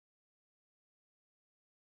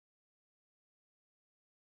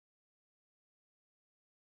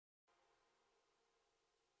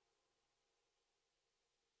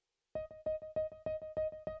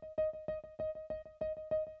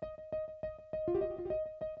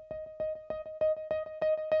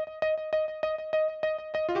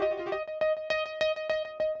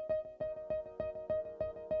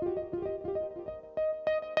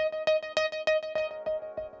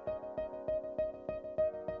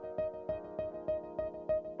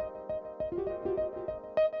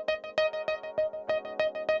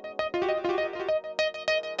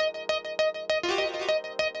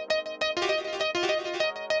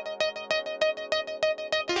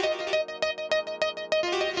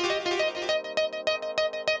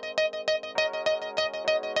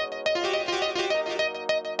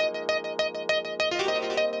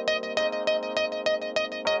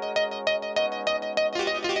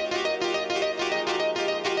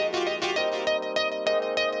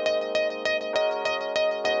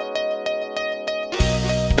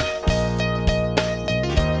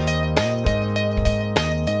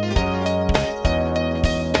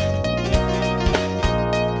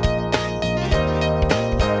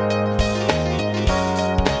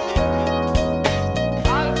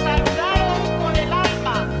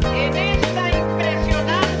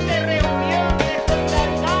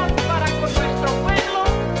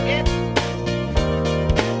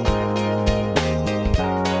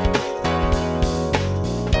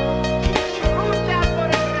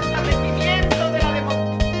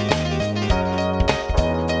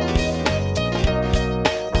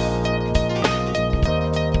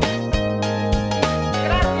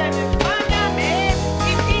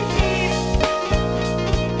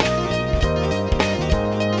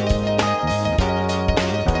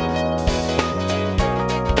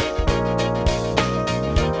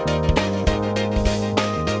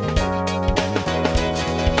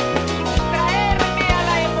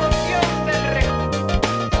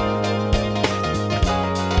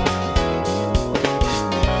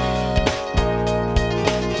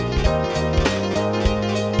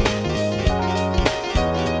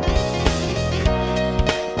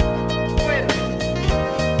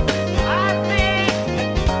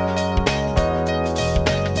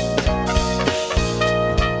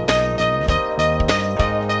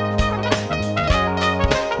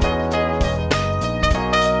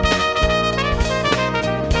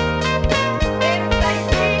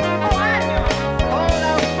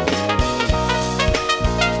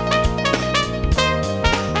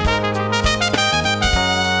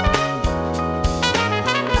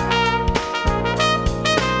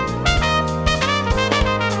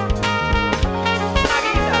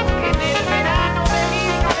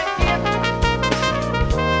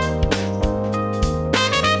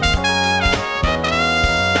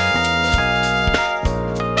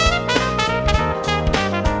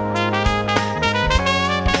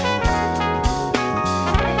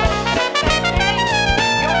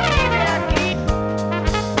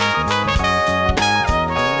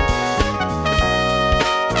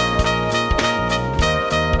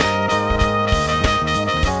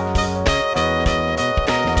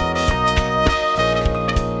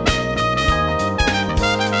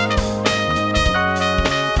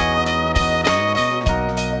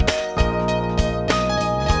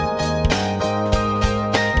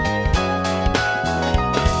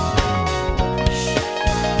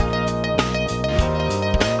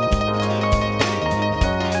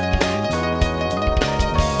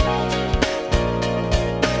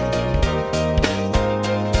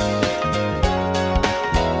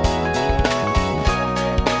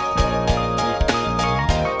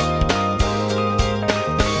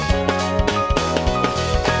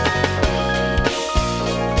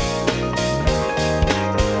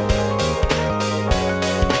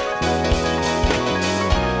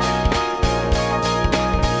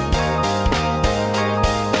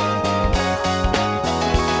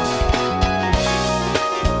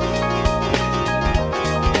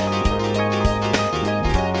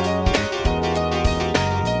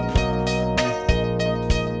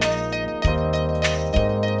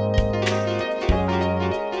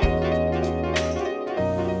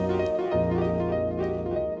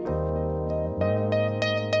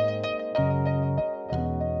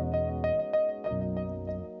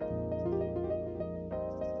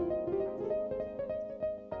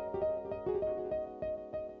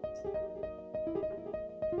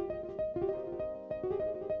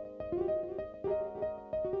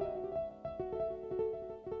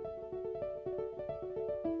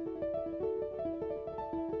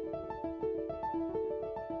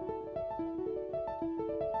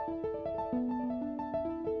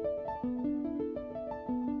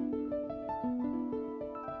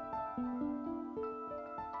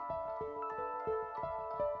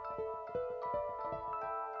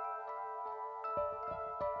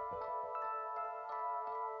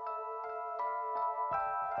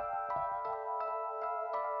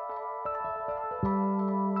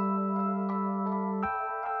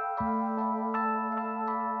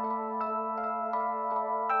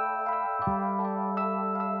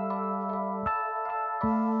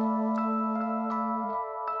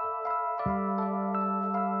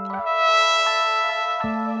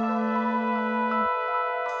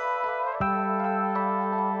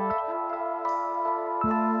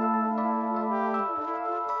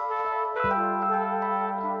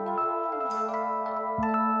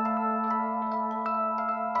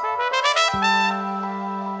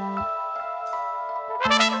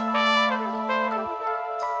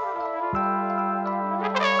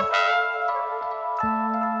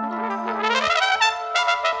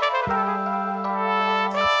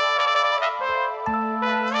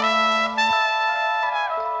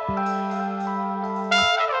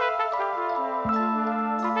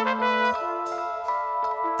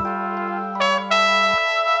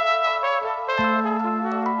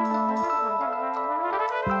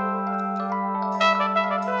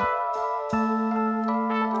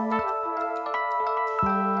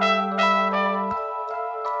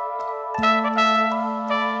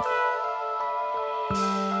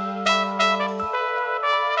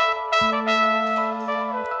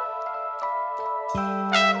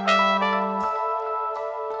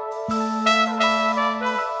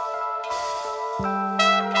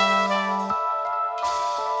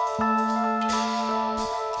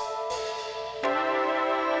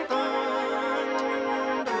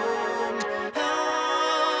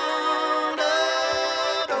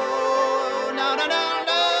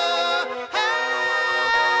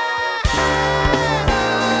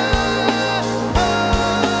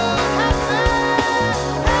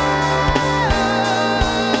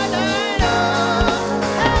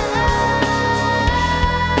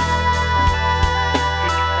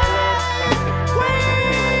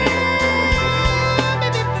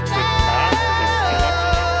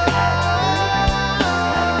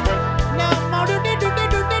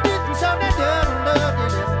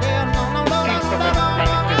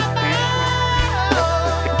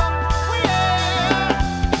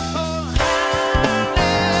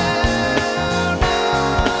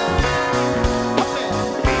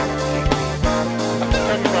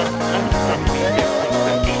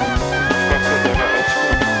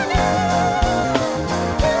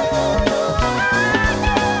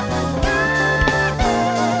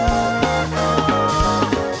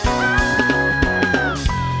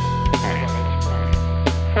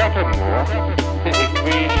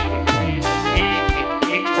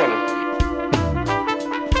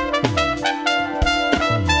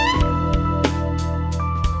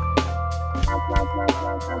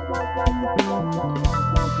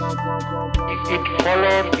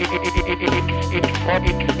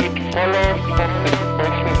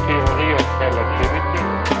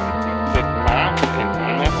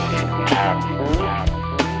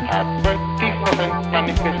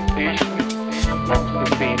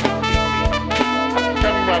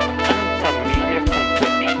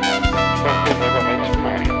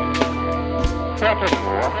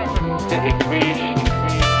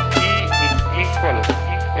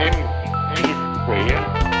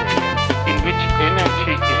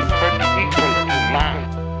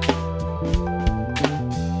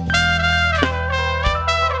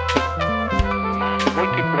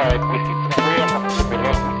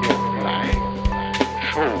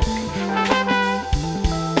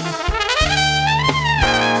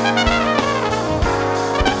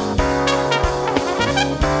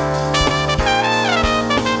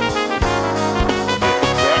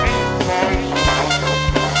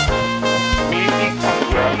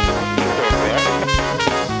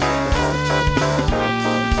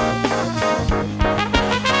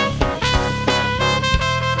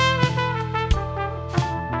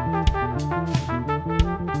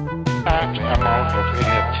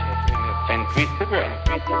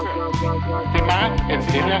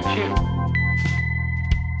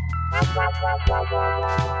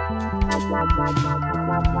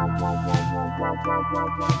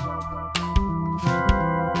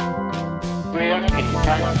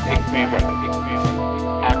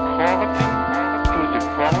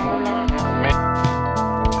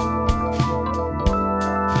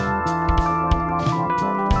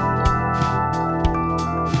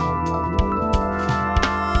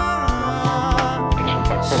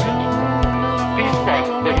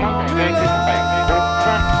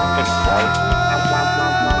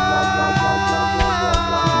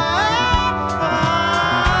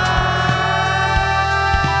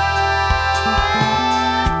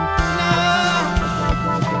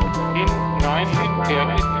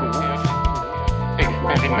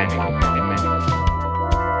very many, very many.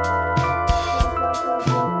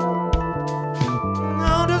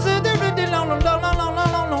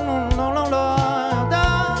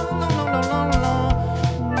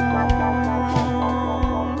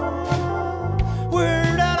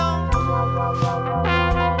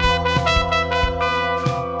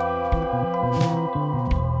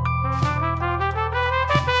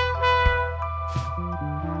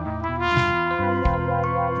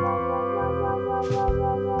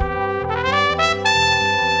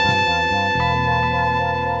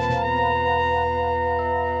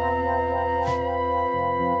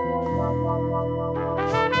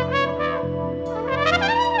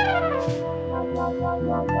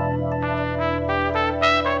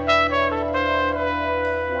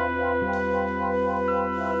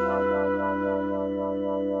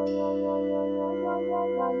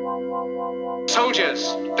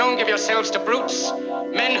 Soldiers, don't give yourselves to brutes,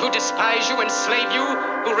 men who despise you, enslave you,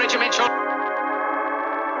 who regiment your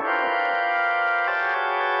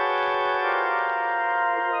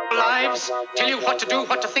lives, tell you what to do,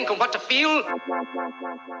 what to think, and what to feel.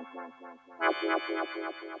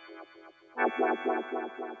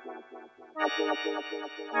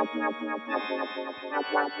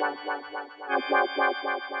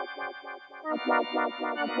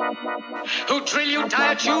 Who drill you,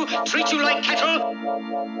 diet you, treat you like cattle.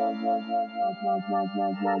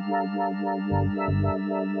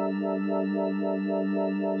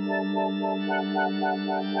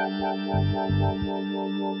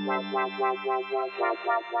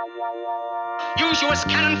 Use you as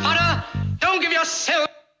cannon fodder. Don't give yourself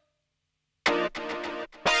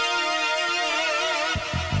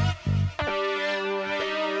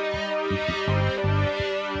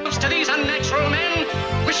to these unnatural men,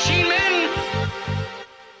 machine men.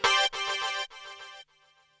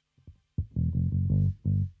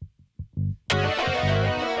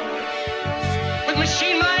 With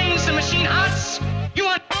machine minds and machine hearts, you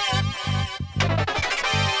are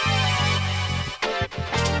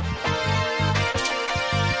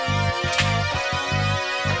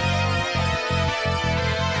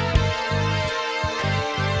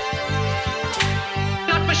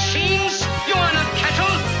not machines, you are not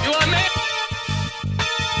cattle, you are men.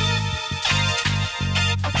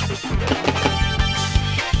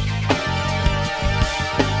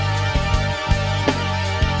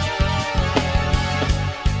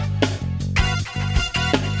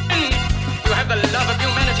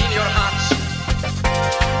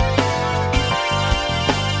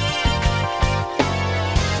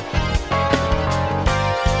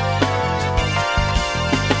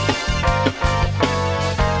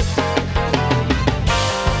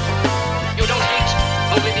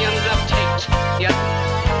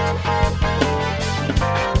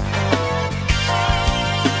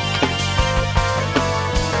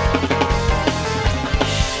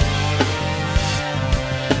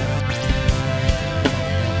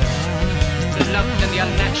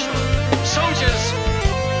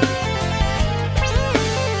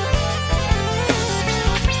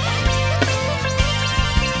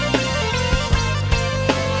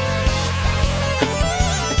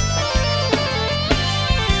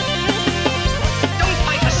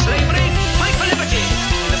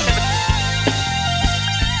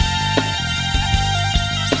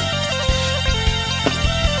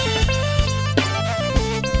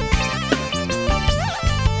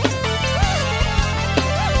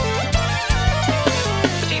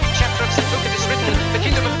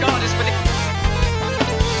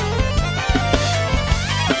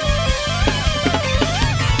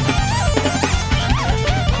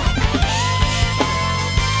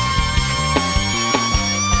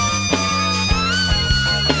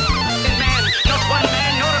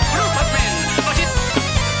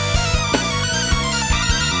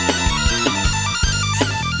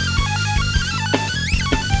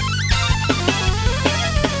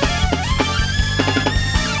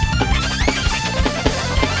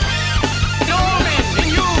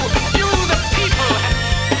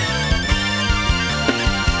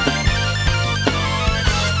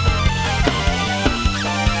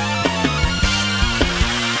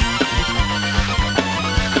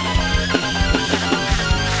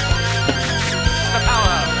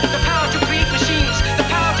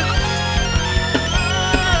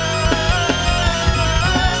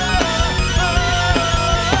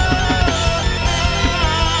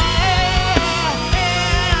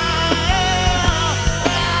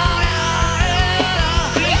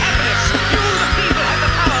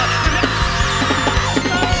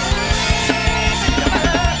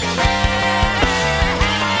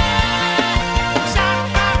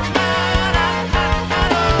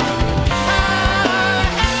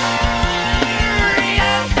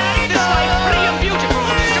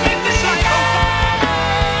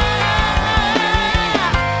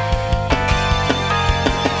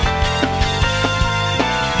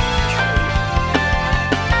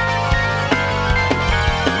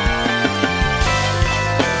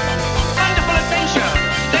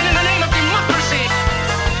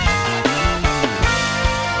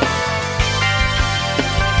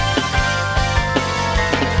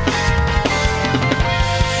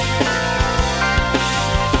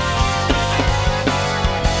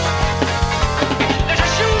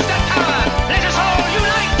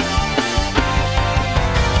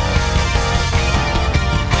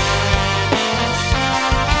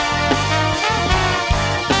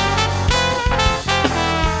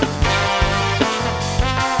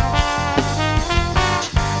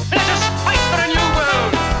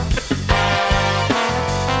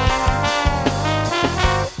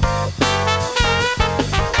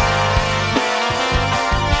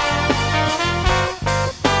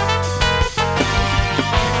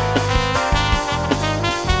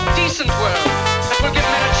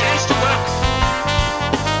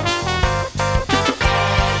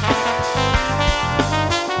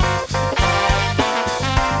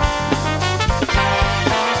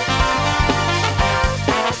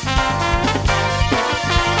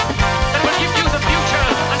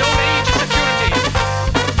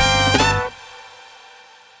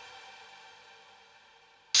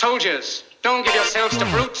 Soldiers, don't give yourselves to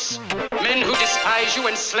brutes. Men who despise you,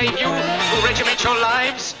 enslave you, who regiment your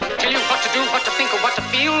lives, tell you what to do, what to think, or what to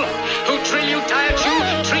feel, who drill you, diet you,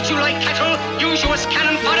 treat you like cattle, use you as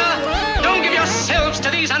cannon fodder. Don't give yourselves to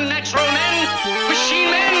these unnatural men, machine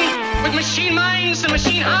men with machine minds and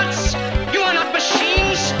machine hearts. You are not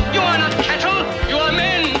machines, you are not cattle, you are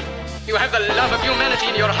men. You have the love of humanity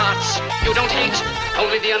in your hearts. You don't hate,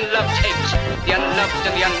 only the unloved hate, the unloved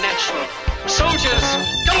and the unnatural. Soldiers,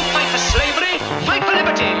 don't fight for slavery, fight for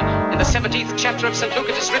liberty. In the 17th chapter of St. Luke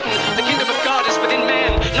it is written, the kingdom of God is within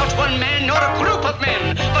man, not one man nor a group of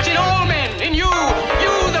men, but in all men, in you.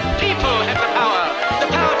 You, the people, have the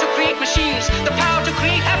power to create machines, the power to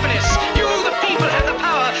create happiness. You, the people, have the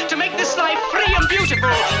power to make this life free and beautiful,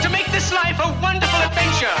 to make this life a wonderful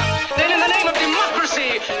adventure. Then in the name of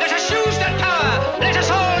democracy, let us use that power. Let us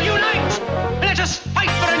all unite. Let us fight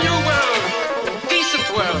for a new world, a decent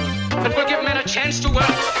world, that will give men a chance to work,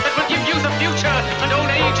 that will give youth a future and old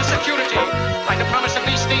age a security. By the promise of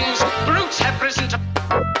these things, brutes have risen to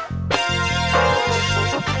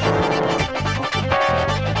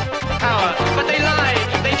power, but they lie.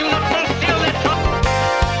 They do not fulfill their promise.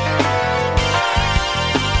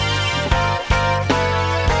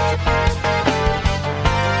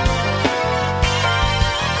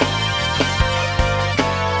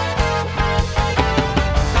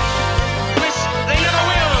 They never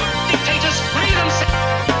will. Dictators free themselves.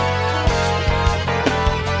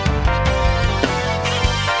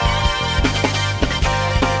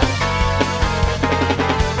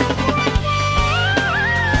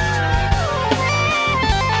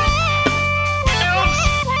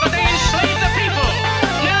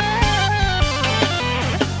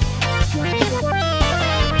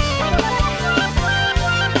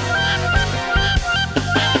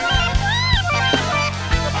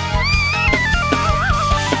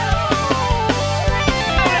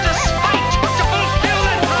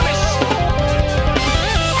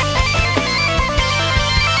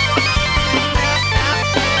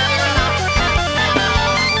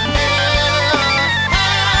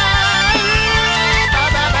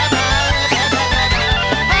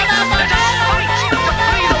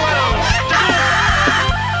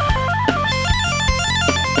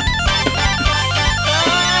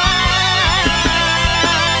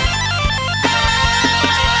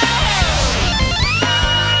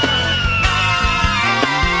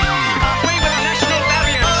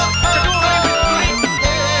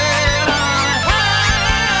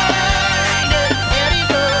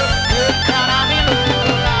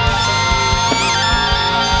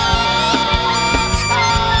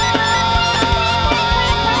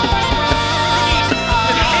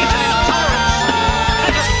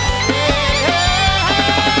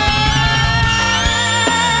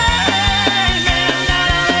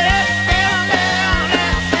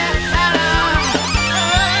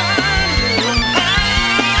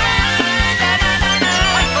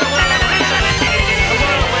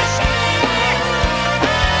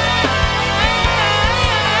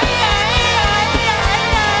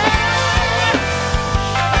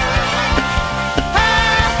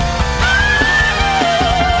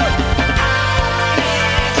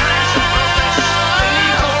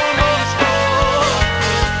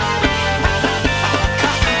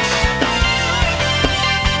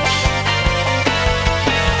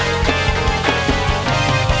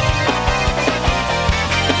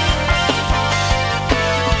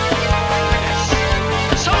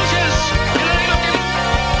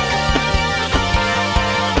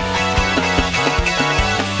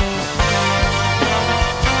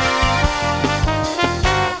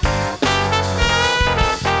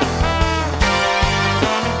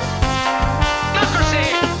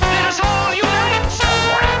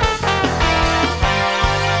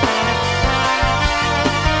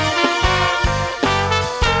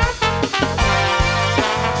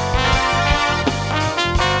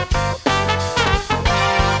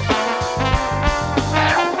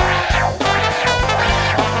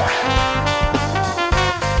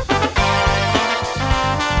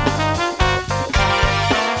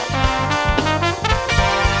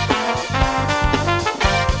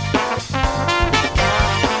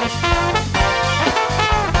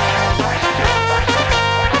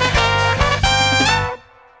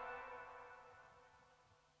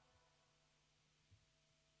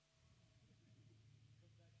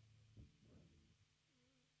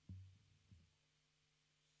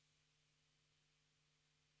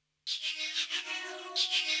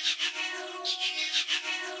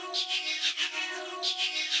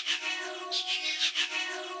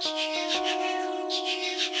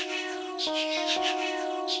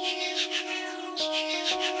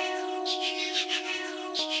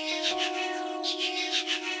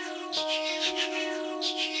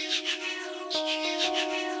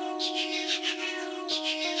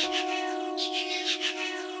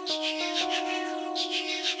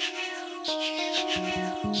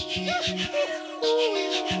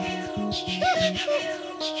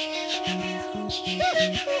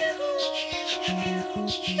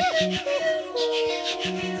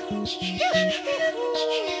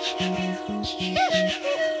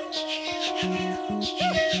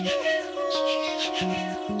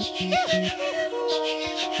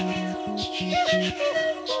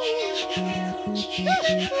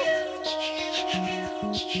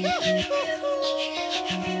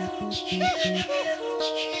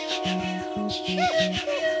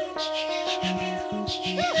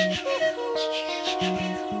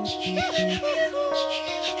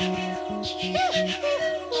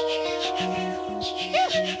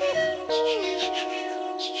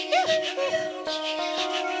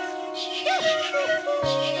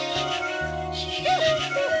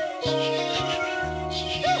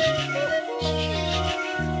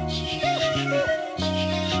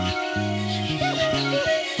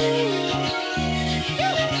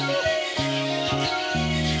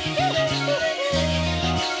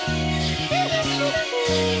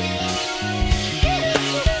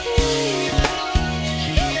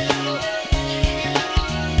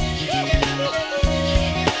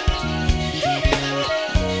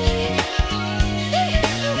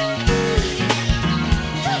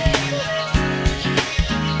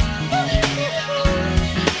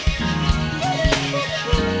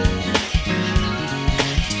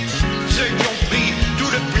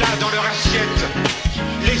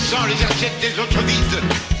 Les assiettes des autres vides.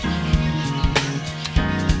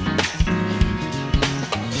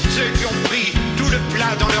 Ceux qui ont pris tout le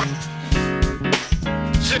plat dans leur...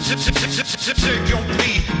 Ceux qui ont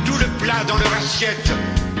pris tout le plat dans leur assiette,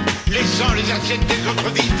 laissant les assiettes des autres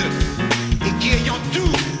vides, et qui ayant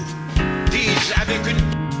tout, disent avec une...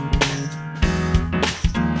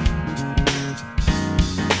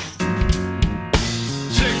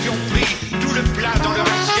 Ceux qui ont pris tout le plat dans leur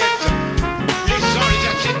assiette, laissant les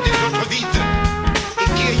assiettes des autres vides, et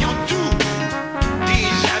qui ayant tout,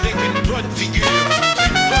 disent avec une bonne figure,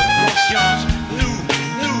 une bonne conscience, nous,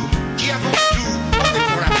 qui avons tout, on est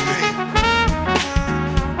pour la paix.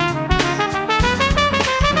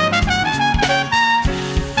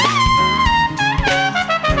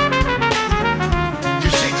 Tu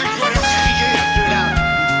sais,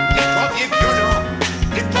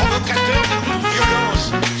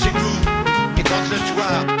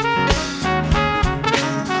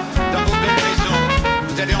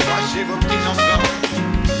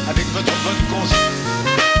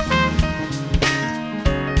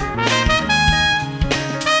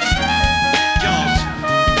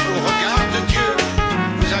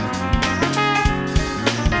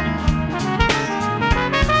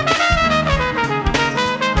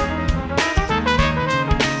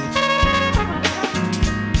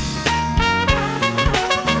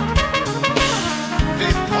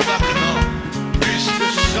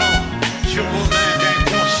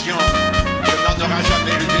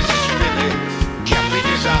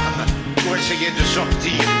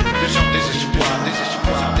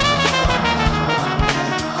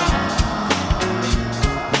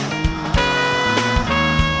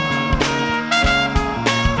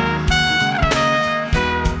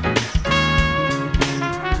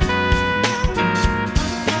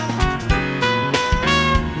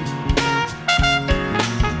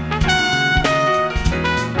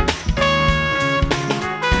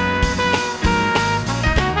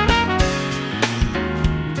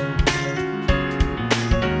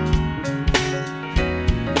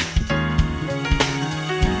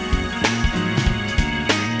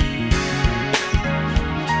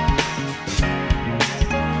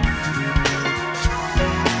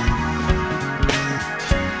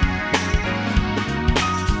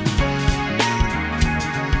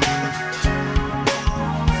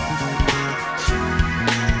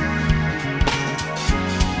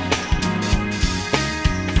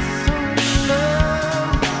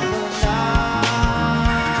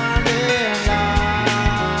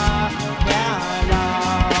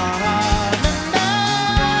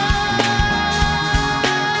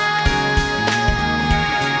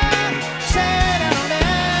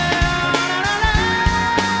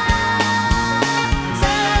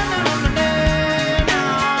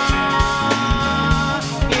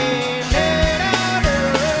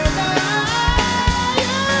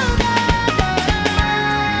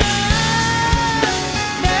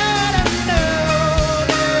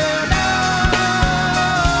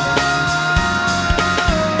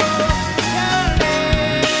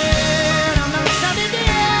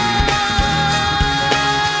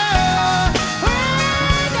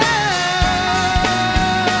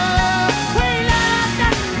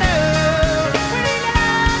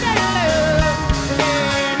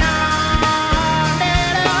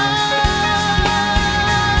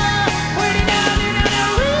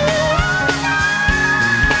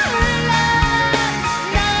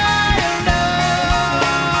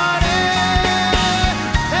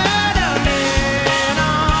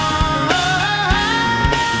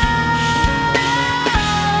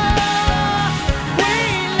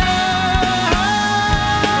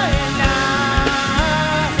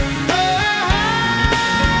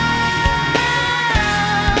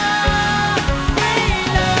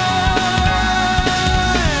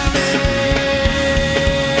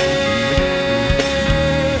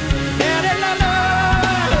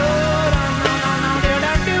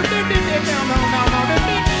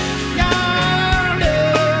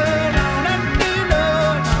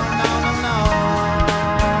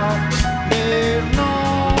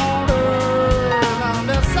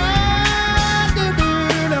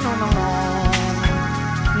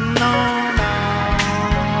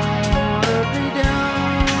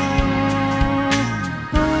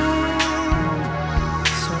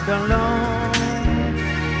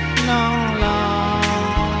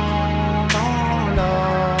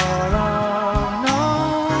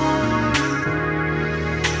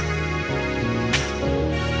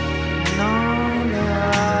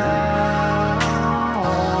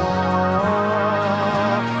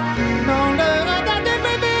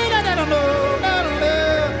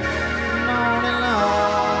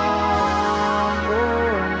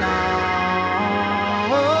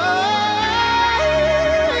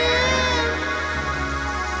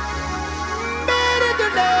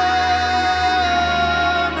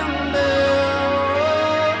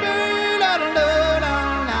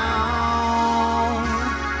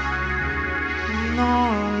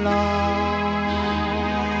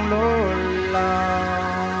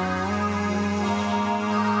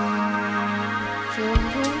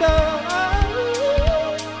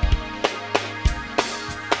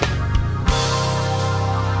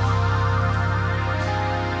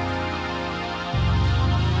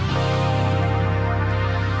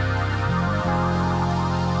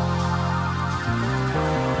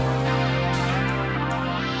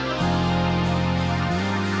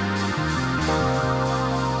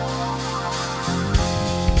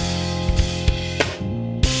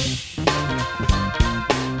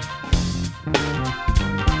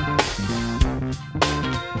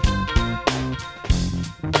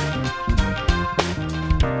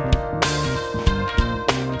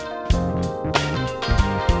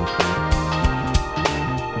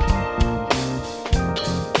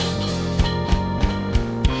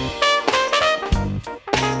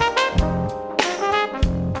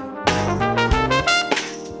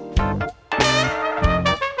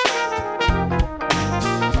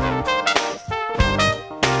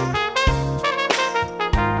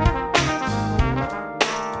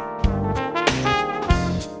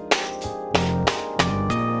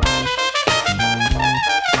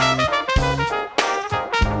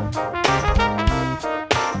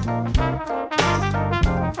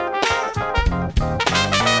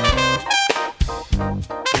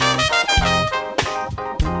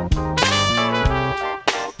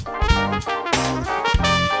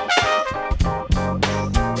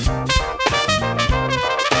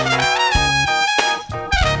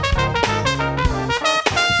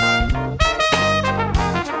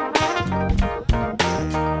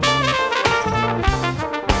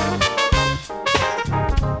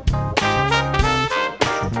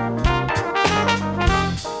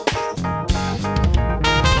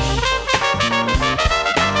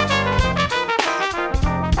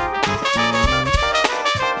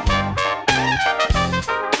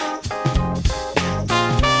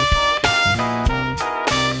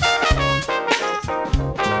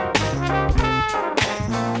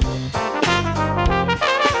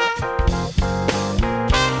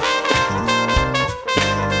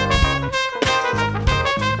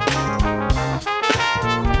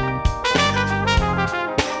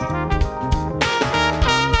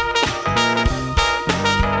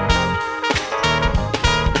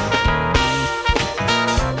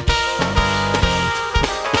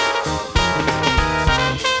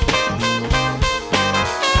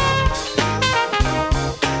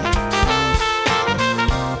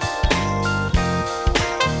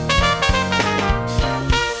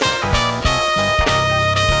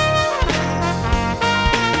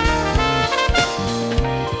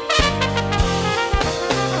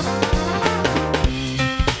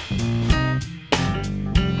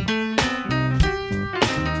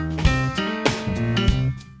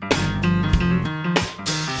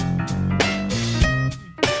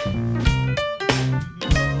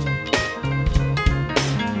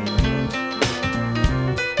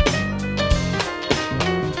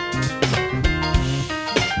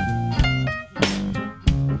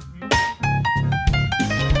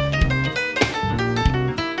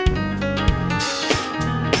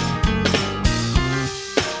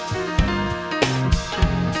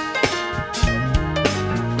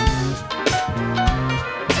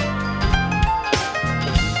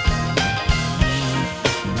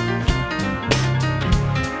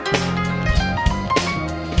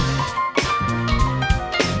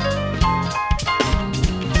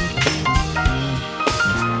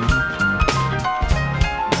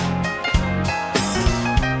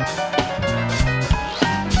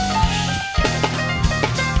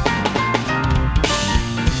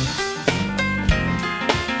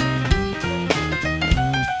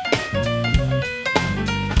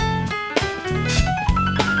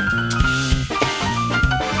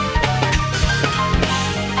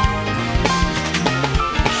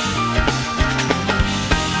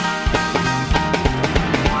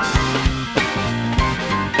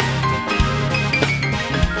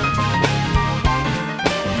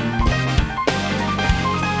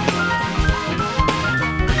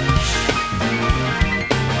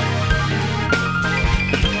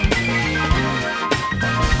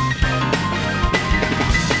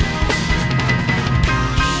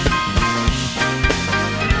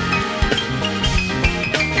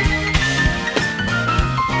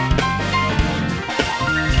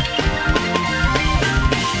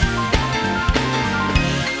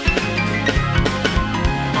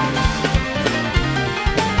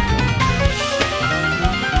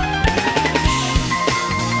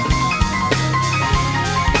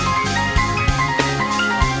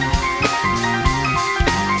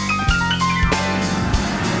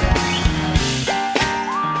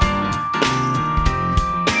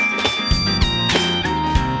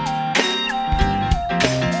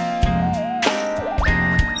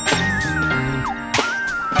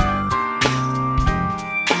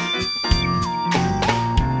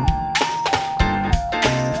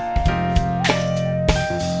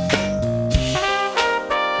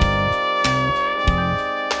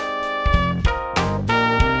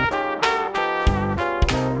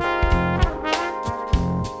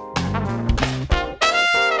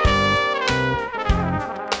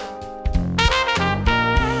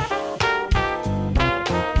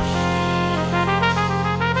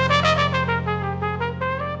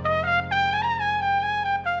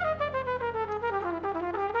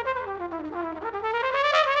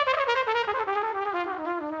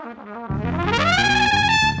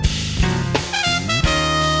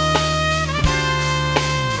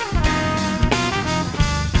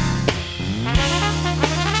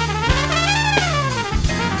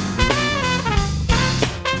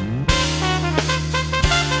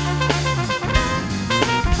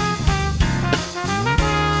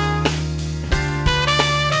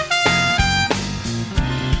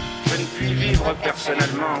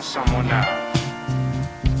 personnellement sans mon art.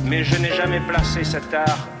 Mais je n'ai jamais placé cet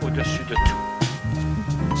art au-dessus de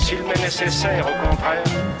tout. S'il m'est nécessaire, au contraire,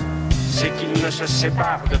 c'est qu'il ne se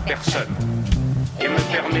sépare de personne et me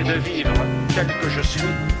permet de vivre tel que je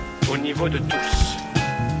suis au niveau de tous.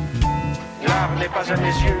 L'art n'est pas à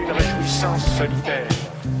mes yeux une réjouissance solitaire.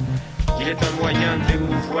 Il est un moyen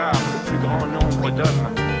d'émouvoir le plus grand nombre d'hommes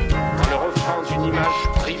en leur offrant une image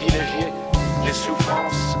privilégiée des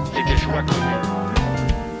souffrances et des joies communes.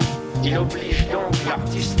 Il oblige donc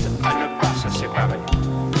l'artiste à ne pas se séparer.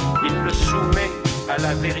 Il le soumet à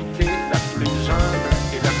la vérité la plus humble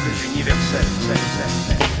et la plus universelle.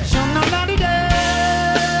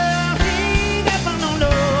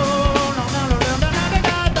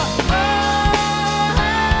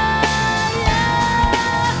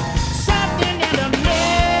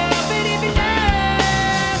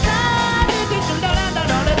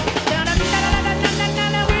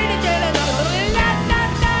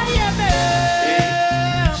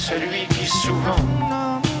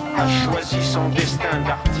 Son destin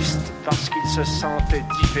d'artiste parce qu'il se sentait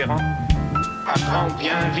différent, apprend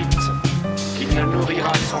bien vite qu'il ne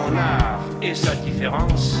nourrira son art et sa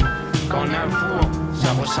différence qu'en avouant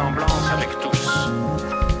sa ressemblance avec tous.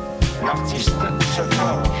 L'artiste se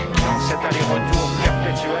forge dans cet aller-retour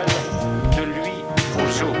perpétuel de lui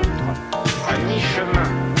aux autres, à mi-chemin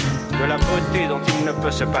de la beauté dont il ne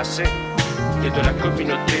peut se passer et de la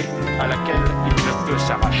communauté à laquelle il ne peut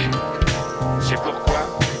s'arracher. C'est pourquoi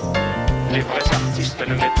les vrais artistes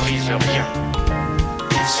ne méprisent rien.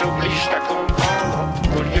 Ils s'obligent à comprendre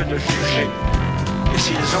au lieu de juger. Et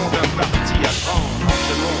s'ils ont un parti à prendre en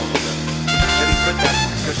ce monde, ce ne peut être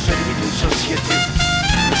que celui d'une société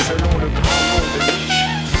où, selon le grand mot de Nietzsche,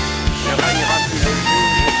 ne régnera plus le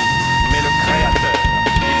juge, mais le créateur,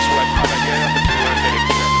 qu'il soit travailleur ou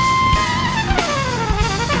intellectuel.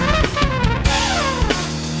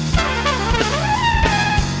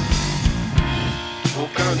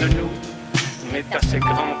 Aucun de nous n'est assez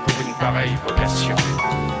grand pour une pareille vocation.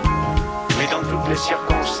 Mais dans toutes les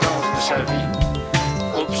circonstances de sa vie,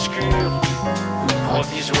 obscure ou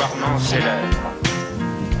provisoirement célèbre,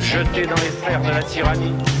 jeté dans les fers de la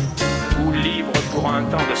tyrannie ou libre pour un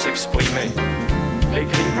temps de s'exprimer,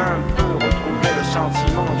 l'écrivain peut retrouver le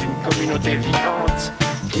sentiment d'une communauté vivante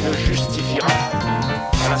qui le justifiera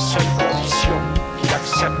à la seule condition qu'il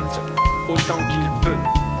accepte autant qu'il peut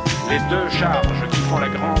les deux charges qui font la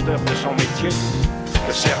grandeur de son métier,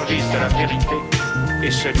 le service de la vérité et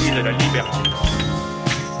celui de la liberté.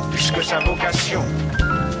 Puisque sa vocation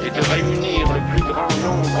est de réunir le plus grand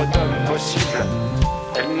nombre d'hommes possible,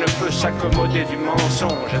 elle ne peut s'accommoder du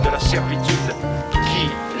mensonge et de la servitude qui,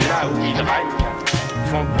 là où ils règnent,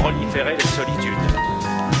 font proliférer les solitudes.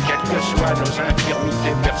 Quelles que soient nos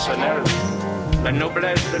infirmités personnelles, la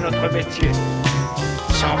noblesse de notre métier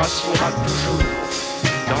s'enracinera toujours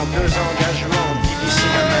dans deux engagements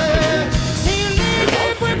difficiles à maintenir, le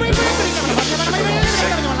refus de mentir sur ce que l'on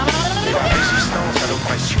sait et la résistance à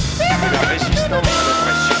l'oppression. Et la résistance à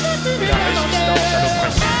l'oppression. Et la résistance à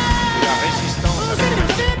l'oppression. Et la résistance à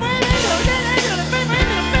l'oppression.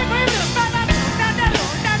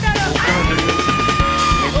 Aucun de nous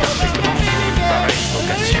n'est assez grand pour une pareille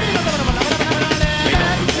vocation. Mais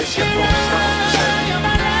dans toutes les circonstances de sa vie,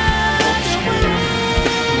 obscure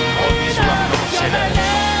ou provisoirement célèbre,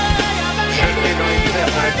 jeté dans les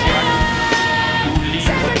fers de la tyrannie, ou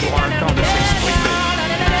libre pour un temps de s'exprimer,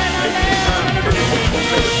 l'écrivain peut retrouver le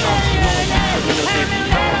sentiment d'une communauté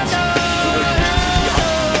vivante qui le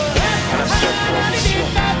justifiera à la seule condition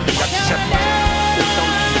qu'il accepte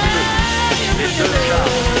autant qu'il peut les deux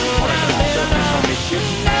charges pour la grandeur de son métier,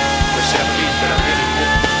 le service de la vérité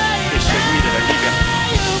et celui de la liberté.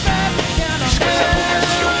 Puisque sa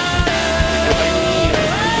vocation est de réunir le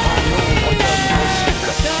plus grand nombre d'hommes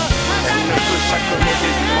possible, elle ne peut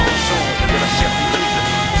s'accommoder du mensonge et de la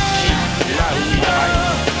servitude qui, là où il règne,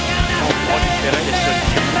 font proliférer les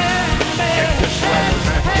solitudes. Quelles que soient nos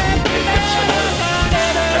infirmités personnelles,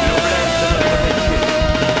 la noblesse de notre métier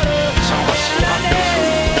s'enracinera toujours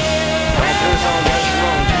dans deux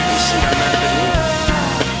engagements difficiles à maintenir,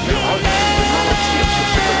 le refus de mentir sur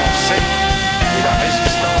ce que l'on sait et la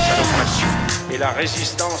résistance à l'oppression. Et la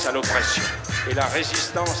résistance à l'oppression. Et la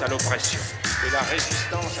résistance à l'oppression. Et la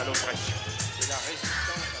résistance à l'oppression. Et la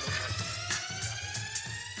résistance à l'oppression.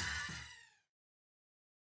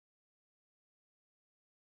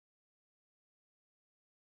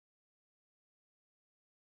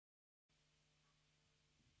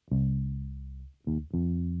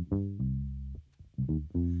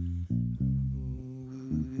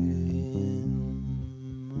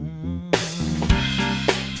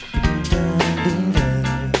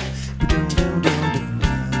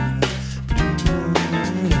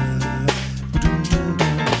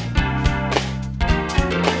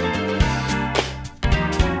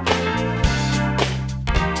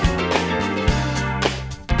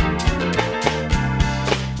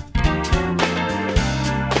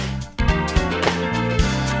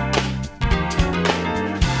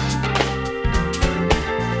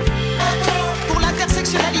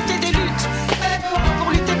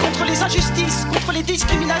 les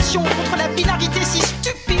discriminations, contre la binarité si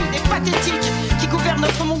stupide et pathétique qui gouverne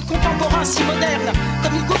notre monde contemporain si moderne,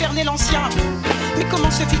 comme il gouvernait l'ancien. Mais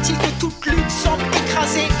comment se fait-il que toute lutte semble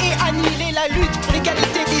écraser et annihiler la lutte pour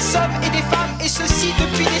l'égalité des hommes et des femmes, et ceci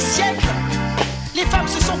depuis des siècles? Les femmes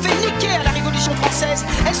se sont fait niquer à la Révolution française,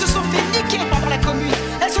 elles se sont fait niquer pendant la Commune,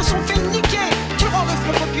 elles se sont fait niquer durant le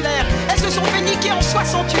Front populaire, elles se sont fait niquer en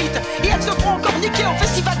 68, et elles se feront encore niquer au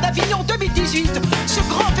Festival d'Avignon 2018, ce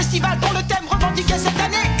grand festival dont le thème revendiqué cette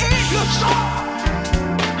année est le genre.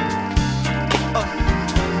 Homme,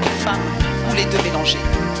 femme, ou les deux mélangés.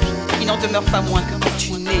 Il n'en demeure pas moins que quand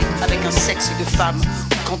tu nais avec un sexe de femme,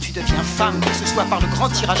 ou quand tu deviens femme, que ce soit par le grand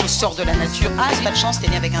tirage au sort de la nature, ah c'est pas de chance, t'es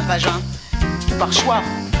né avec un vagin, ou par choix,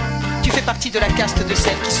 tu fais partie de la caste de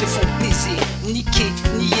celles qui se font baiser, niquer,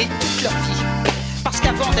 nier toute leur vie. Parce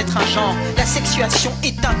qu'avant d'être un genre, la sexuation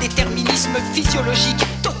est un déterminisme physiologique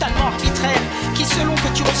totalement arbitraire qui, selon que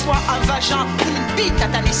tu reçois un vagin ou une bite à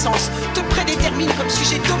ta naissance, te prédétermine comme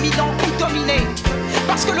sujet dominant ou dominé.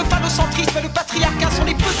 Parce que le phallocentrisme et le patriarcat sont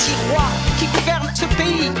les petits rois qui gouvernent ce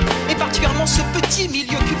pays, et particulièrement ce petit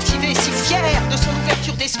milieu cultivé, si fier de son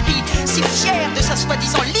ouverture d'esprit, si fier de sa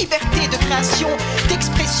soi-disant liberté de création,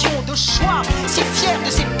 d'expression, de choix, si fier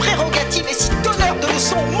de ses prérogatives et si donneur de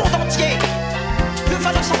leçons au monde entier. Le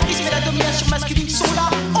phallocentrisme et la domination masculine sont la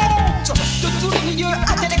honte de tous les milieux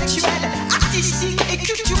intellectuels, artistiques et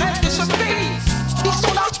culturels de ce pays. Ils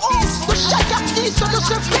sont la honte de chaque artiste de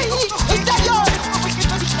ce pays, et d'ailleurs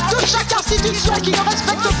de chaque institution qui ne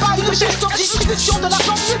respecte pas une gestion de distribution de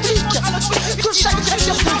l'argent public, de chaque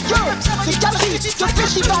directeur de lieu, de galerie, de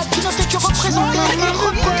festival qui ne fait que représenter et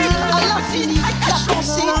reproduire à l'infini la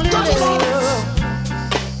pensée de l'homme.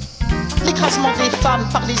 L'écrasement des femmes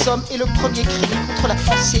par les hommes est le premier crime contre la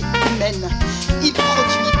pensée humaine. Il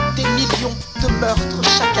produit des millions de meurtres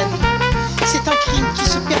chaque année. C'est un crime qui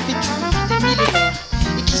se perpétue depuis des millénaires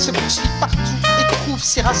et qui se poursuit partout et trouve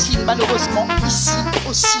ses racines malheureusement ici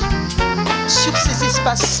aussi, sur ces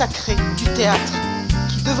espaces sacrés du théâtre,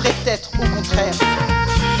 qui devraient être au contraire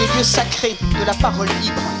les lieux sacrés de la parole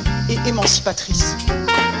libre et émancipatrice.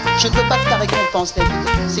 Je ne veux pas de ta récompense, David.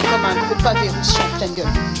 C'est comme un gros pavé reçu en pleine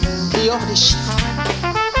gueule. Et hors les chiffres,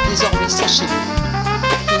 désormais sachez-le,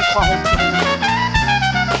 nous ne croirons plus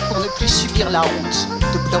rien, pour ne plus subir la honte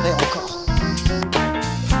de pleurer encore.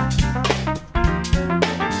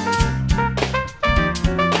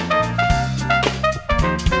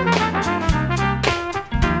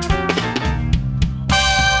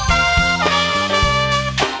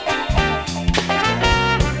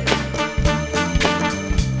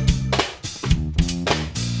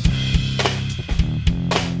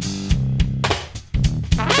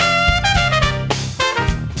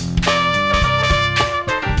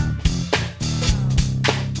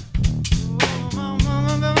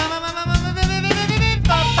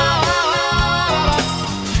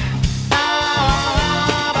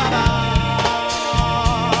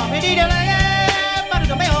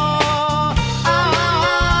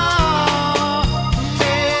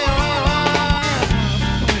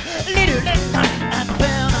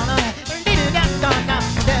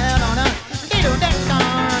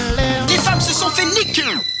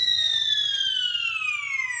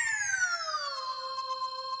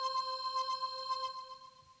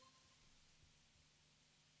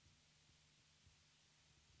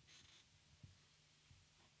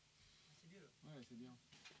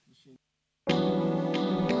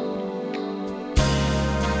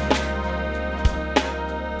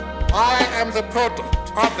 I am the product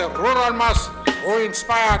of the rural masses who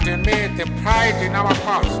inspired in me the pride in our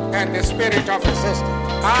past and the spirit of existence.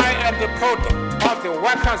 I am the product of the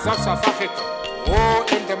workers of South Africa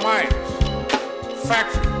who in the mines,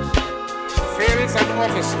 factories, fields and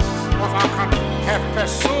offices of our country have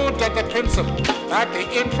pursued the principle that the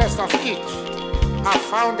interests of each are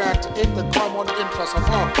founded in the common interest of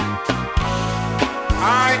all.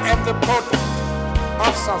 I am the product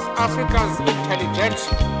of South Africa's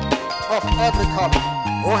intelligentsia of every color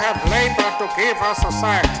who have labored to give our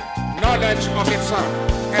society knowledge of itself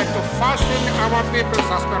and to fashion our people's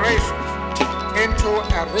aspirations into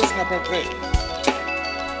a reasonable grade.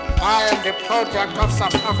 I am the product of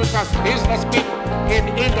South Africa's business people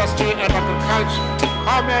in industry and agriculture,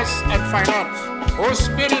 commerce and finance, whose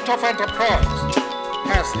spirit of enterprise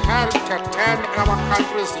has helped to turn our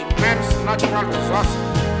country's immense natural resources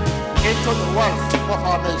into the wealth of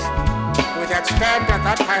our nation. To the extent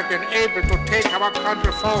that I have been able to take our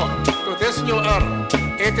country forward to this new era,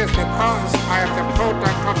 it is because I am the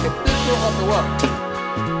product of the people of the world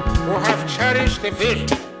who have cherished the vision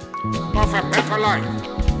of a better life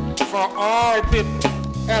for all people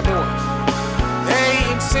everywhere. They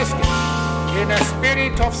insisted in a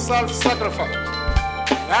spirit of self-sacrifice,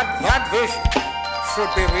 that vision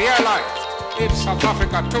should be realized in South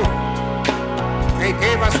Africa too. They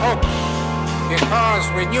gave us hope because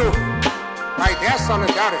we knew by their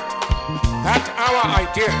solidarity that our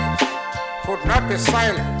ideas could not be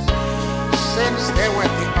silenced since they were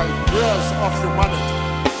the ideas of humanity.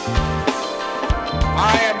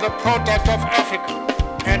 I am the product of Africa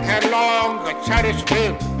and her long cherished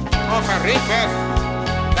dream of a rebirth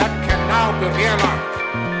that can now be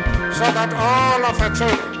realized so that all of her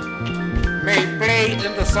children may play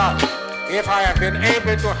in the sun. If I have been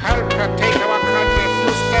able to help her take our country a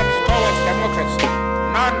few steps towards democracy,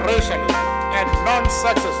 non-racialism and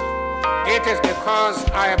non-sexism, it is because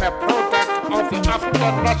I am a product of the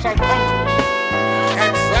African National Congress.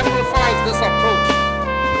 Exemplifies this approach,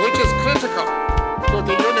 which is critical to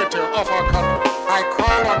the unity of our country. I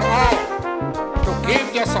call on all to give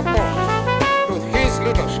their support to his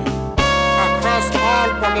leadership across all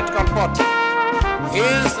political parties.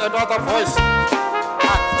 His and other voices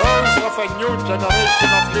are those of a new generation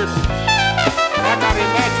of leaders that are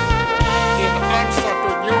emerging in answer to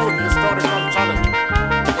new historical challenges.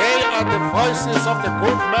 They are the voices of the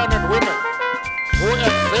good men and women who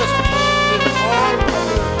exist in all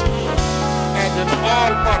communities and in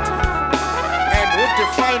all parties, and who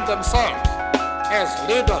define themselves as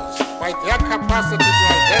leaders by their capacity to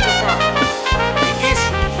identify the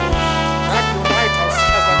issues that unite us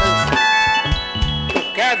as a nation.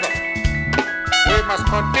 Together, we must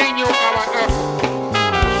continue our effort to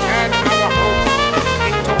turn our hopes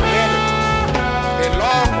into reality. The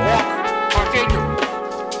long walk continues.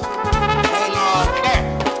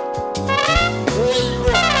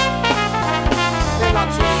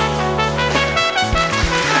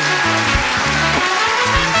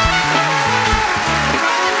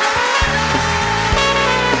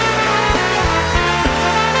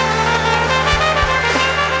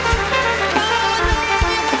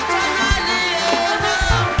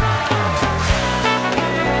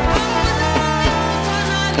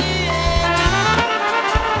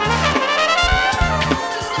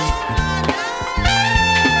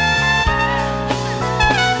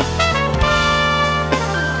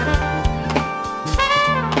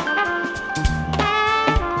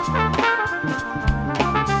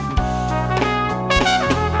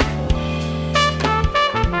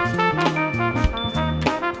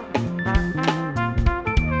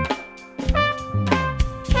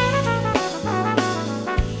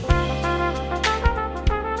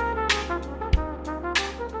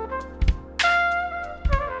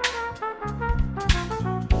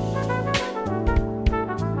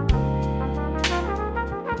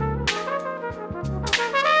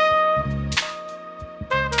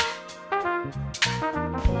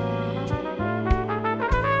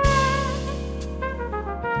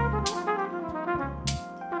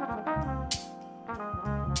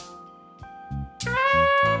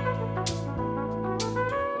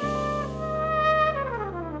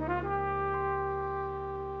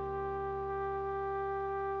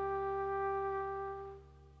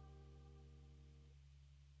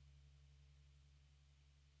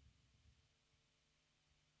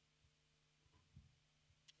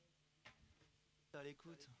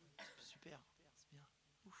 Écoute, super, c'est bien.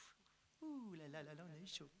 Ouf. Ouh là là là là, on a eu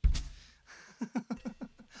chaud.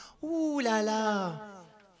 Ouh là là.